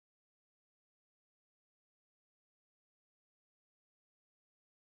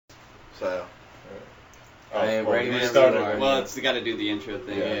So. Well, it's got to do the intro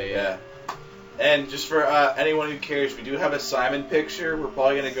thing. Yeah. And just for anyone who cares, we do have a Simon picture. We're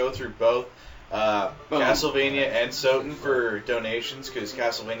probably going to go through both Castlevania and Soten for donations because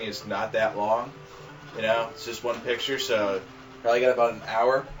Castlevania is not that long. You know, it's just one picture, so probably got about an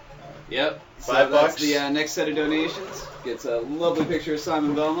hour. Yep. $5. That's the next set of donations. Gets a lovely picture of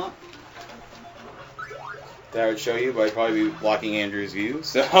Simon Belmont. That I would show you, but I'd probably be blocking Andrew's view,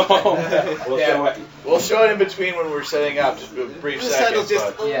 so we'll show it in between when we're setting up, just a brief This second. title's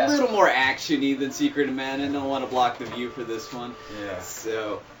just a little more action-y than Secret of Mana. I don't want to block the view for this one. Yeah.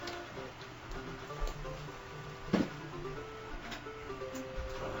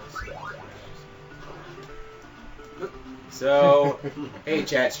 So, hey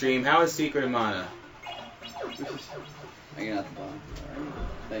chat stream, how is Secret of Mana? Hanging out the bottom. Alright.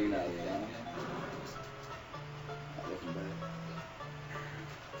 Hanging out the bottom. Not looking bad.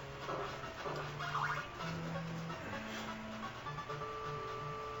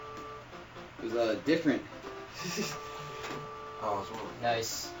 It was different.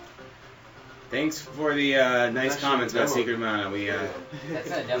 Nice. Thanks for the nice comments about Secret of Mana. That's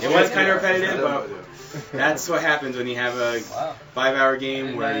not a demo. It was kind of repetitive, but that's what happens when you have a 5-hour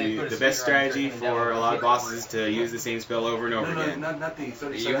game where the best strategy for a lot of bosses is to use the same spell over and over again.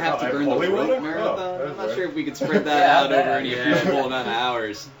 You have to burn the rope marathon. I'm not sure if we could spread that out over any feasible amount of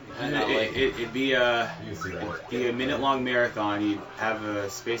hours. It'd be a minute-long marathon. You'd have a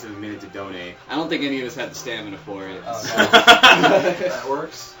space of a minute to donate. I don't think any of us had the stamina for it. Oh, so. no. That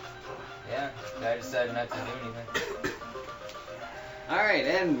works. Yeah, I decided not to do anything. Alright,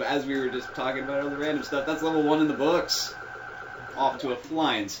 and as we were just talking about other random stuff, that's level 1 in the books. Off to a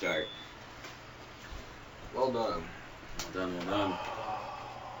flying start. Well done. Well done.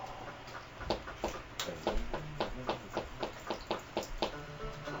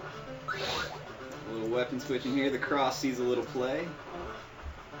 A little weapon switching here. The cross sees a little play.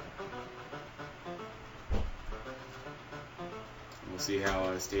 We'll see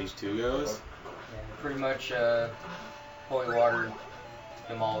how stage 2 goes. Yeah, pretty much holy water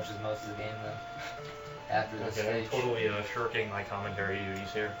demolishes most of the game then. After this stage. I'm totally shirking my commentary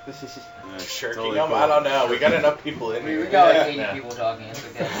duties here. Shirking totally them? cool. I don't know. We got enough people in here. We got like 80 people talking. It's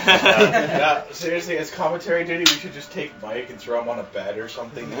okay. No, seriously, as commentary duty, we should just take Mike and throw him on a bed or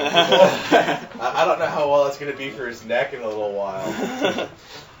something. I don't know how well it's going to be for his neck in a little while.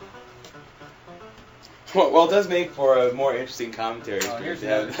 Well, it does make for a more interesting commentary. Here's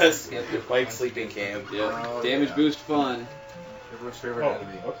Mike's sleeping cam. Yeah. Damage boost fun. Everyone's favorite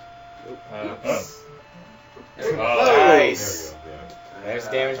enemy. Nice. There's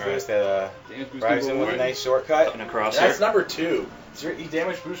damage All boost that drives him with a nice shortcut. And a crosshair. That's number 2. He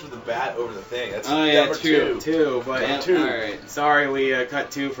damage boost with the bat over the thing. That's number 2. 2, but Two. Alright. sorry, we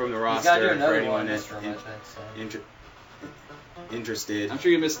cut 2 from the He's got to do roster for another anyone one that's this room, I think, so. interested. I'm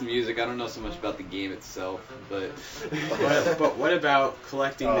sure you missed the music. I don't know so much about the game itself, but... But what about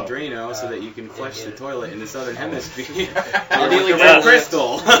collecting the Drano so that you can flush the toilet in the southern hemisphere? Ideally, red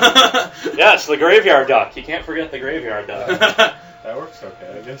crystal. Yes, the graveyard duck. You can't forget the graveyard duck. That works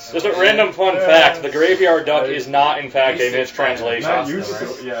okay, I guess. Just a random fun fact, the graveyard duck is not, in fact, a mistranslation. Not used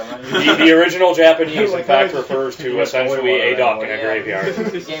to, not used The original Japanese, in fact, refers to essentially a duck in a graveyard.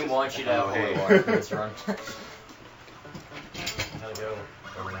 This game wants you to have holy water for this run.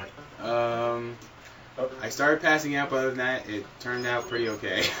 I started passing out, but other than that, it turned out pretty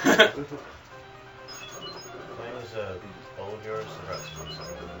okay.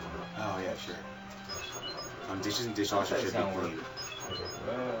 Oh yeah, sure. Dishes and dishwasher should be clean.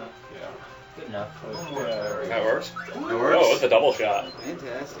 Good enough. That works? That works. Oh, it's a double shot.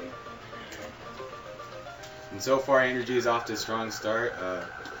 Fantastic. And so far, Andrew G is off to a strong start.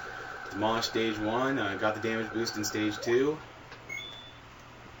 Demolished stage 1, got the damage boost in stage 2.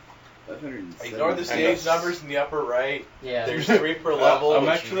 Ignore the stage numbers in the upper right. Yeah. There's 3 per level. I'm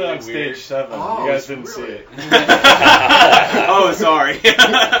which actually is on really stage weird. 7. Oh, you guys didn't see it. Oh, sorry.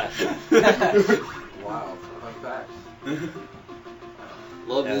 Wow, fun fact.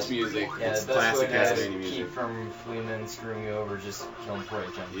 Love this music. Yeah, It's the best way classic to Castlevania music. keep from fleeing and screwing you over, just kill him before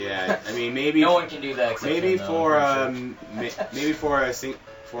you jump. Yeah, I mean maybe No one can do that except maybe him, for I'm maybe for a single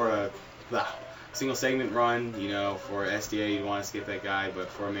segment run, you know, for SDA you want to skip that guy, but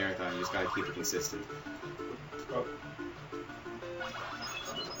for a marathon you just got to keep it consistent.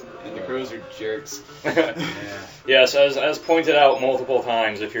 And the crows are jerks. Yeah. Yes, as pointed out multiple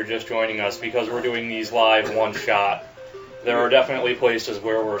times, if you're just joining us, because we're doing these live one-shot, there are definitely places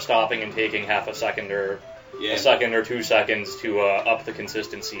where we're stopping and taking half a second or a second or 2 seconds to up the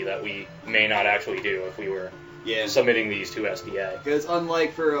consistency that we may not actually do if we were submitting these to SDA. Because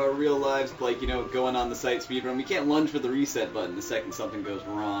unlike for real lives, like, you know, going on the site speedrun, we can't lunge for the reset button the second something goes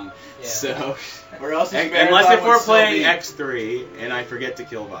wrong. Yeah. So, Or else this Unless marathon if we're would still playing be- X3 and I forget to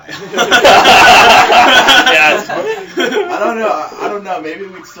kill Vi. Yes. I don't know. Maybe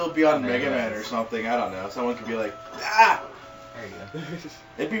we'd still be on Mega Man or something. I don't know. Someone could be like, ah! There you go.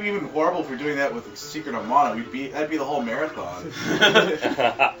 It'd be even horrible if we're doing that with Secret of Mana. That'd be the whole marathon.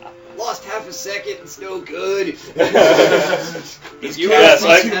 lost half a second, it's no good. He's You Yes,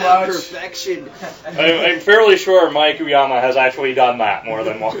 must I- have perfection. I'm fairly sure Mike Uyama has actually done that more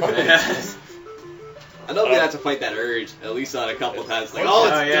than once. I know I'm gonna have to fight that urge at least on a couple times. Like, Oh,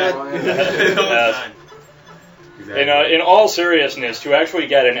 it's yeah. done. Yes. In all seriousness, to actually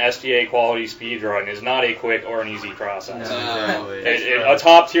get an SDA quality speedrun is not a quick or an easy process. A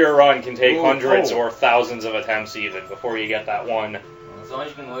top tier run can take hundreds or thousands of attempts even before you get that one As long as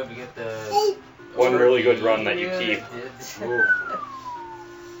you can live to get the one really good run that you keep.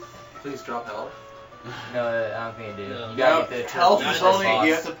 Please drop health. No, I don't think I do. No. You gotta get the Health turtle is boss. only,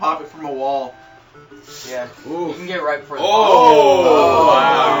 you have to pop it from a wall. Yeah. Ooh. You can get right before the Oh, Oh,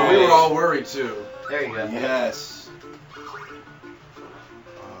 wow. we were all worried too. boss. There you go. Yes.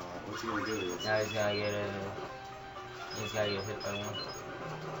 What's he gonna do? Now he's gotta get hit by one.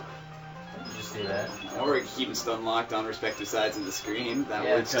 Just do that. Or we can keep him stun locked on respective sides of the screen. That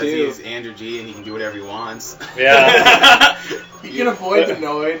Yeah. works Because too. he's Andrew G and he can do whatever he wants. Yeah. You can avoid the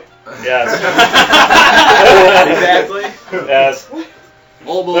Noid. Yes. Exactly. Yes.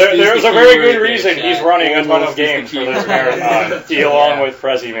 Almost There's is the a very keyword good there, reason chat. he's running a ton Almost of is the games for this keyword. marathon. He along with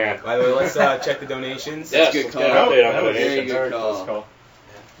Frezzy Man. By the way, let's check the donations. Yes, good let's call. get an update on That was Very donations. good very call. close call.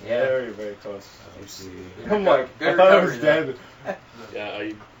 Yeah. Very, very close. Let's see. I'm like, Good I thought I was recovery, dead.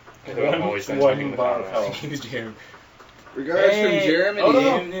 Yeah, I've always been One checking the bar of comments. health. He was Jeremy. Regards from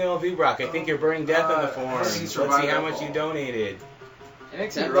Germany. Neil Vibrock, I think you're bringing death on the forums. Let's see how much you donated. It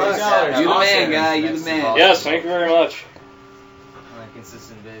makes me $10. really sad. You're the Awesome. man, guy. You're the man. Yes, thank you very much. On a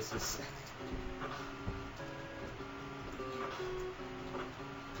consistent basis.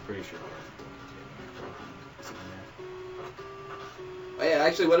 Pretty sure. Oh, yeah,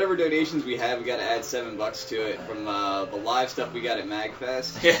 actually, whatever donations we have, we gotta add $7 to it from the live stuff we got at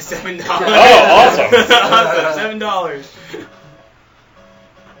MagFest. Yeah, $7. Oh, awesome. $7.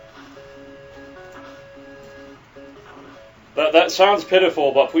 That sounds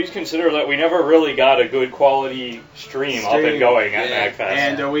pitiful, but please consider that we never really got a good quality stream up and going at Yeah. MagFest.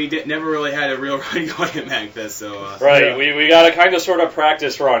 And we never really had a real run going at MagFest, so... Right, Yeah. we got a kind of sort of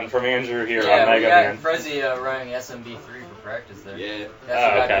practice run from Andrew here Yeah, on we Mega got Man. Frezzy running SMB3 for practice there. Yeah. That's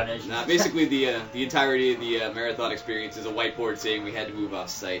Oh, what okay. got donations. Nah, basically, the entirety of the marathon experience is a whiteboard saying we had to move off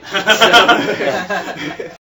site.